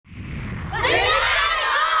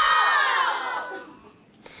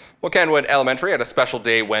Well, Kenwood Elementary had a special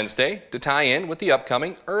day Wednesday to tie in with the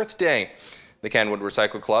upcoming Earth Day. The Kenwood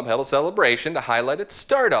Recycle Club held a celebration to highlight its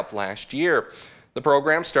startup last year. The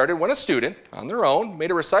program started when a student, on their own,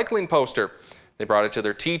 made a recycling poster. They brought it to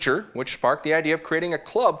their teacher, which sparked the idea of creating a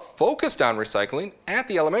club focused on recycling at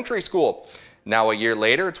the elementary school. Now, a year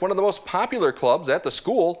later, it's one of the most popular clubs at the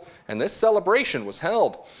school, and this celebration was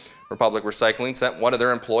held. Republic Recycling sent one of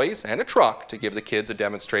their employees and a truck to give the kids a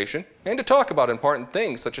demonstration and to talk about important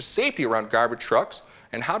things such as safety around garbage trucks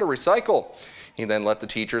and how to recycle. He then let the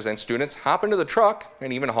teachers and students hop into the truck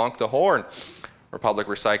and even honk the horn. Republic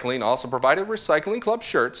Recycling also provided recycling club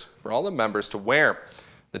shirts for all the members to wear.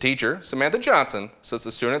 The teacher, Samantha Johnson, says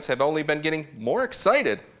the students have only been getting more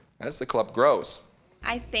excited as the club grows.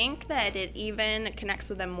 I think that it even connects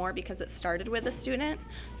with them more because it started with a student,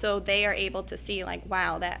 so they are able to see like,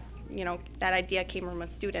 wow, that idea came from a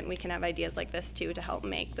student. We can have ideas like this too to help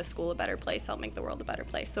make the school a better place, help make the world a better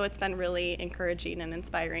place. So it's been really encouraging and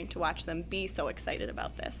inspiring to watch them be so excited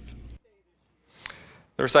about this.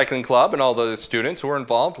 The Recycling Club and all the students who are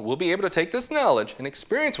involved will be able to take this knowledge and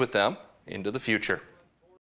experience with them into the future.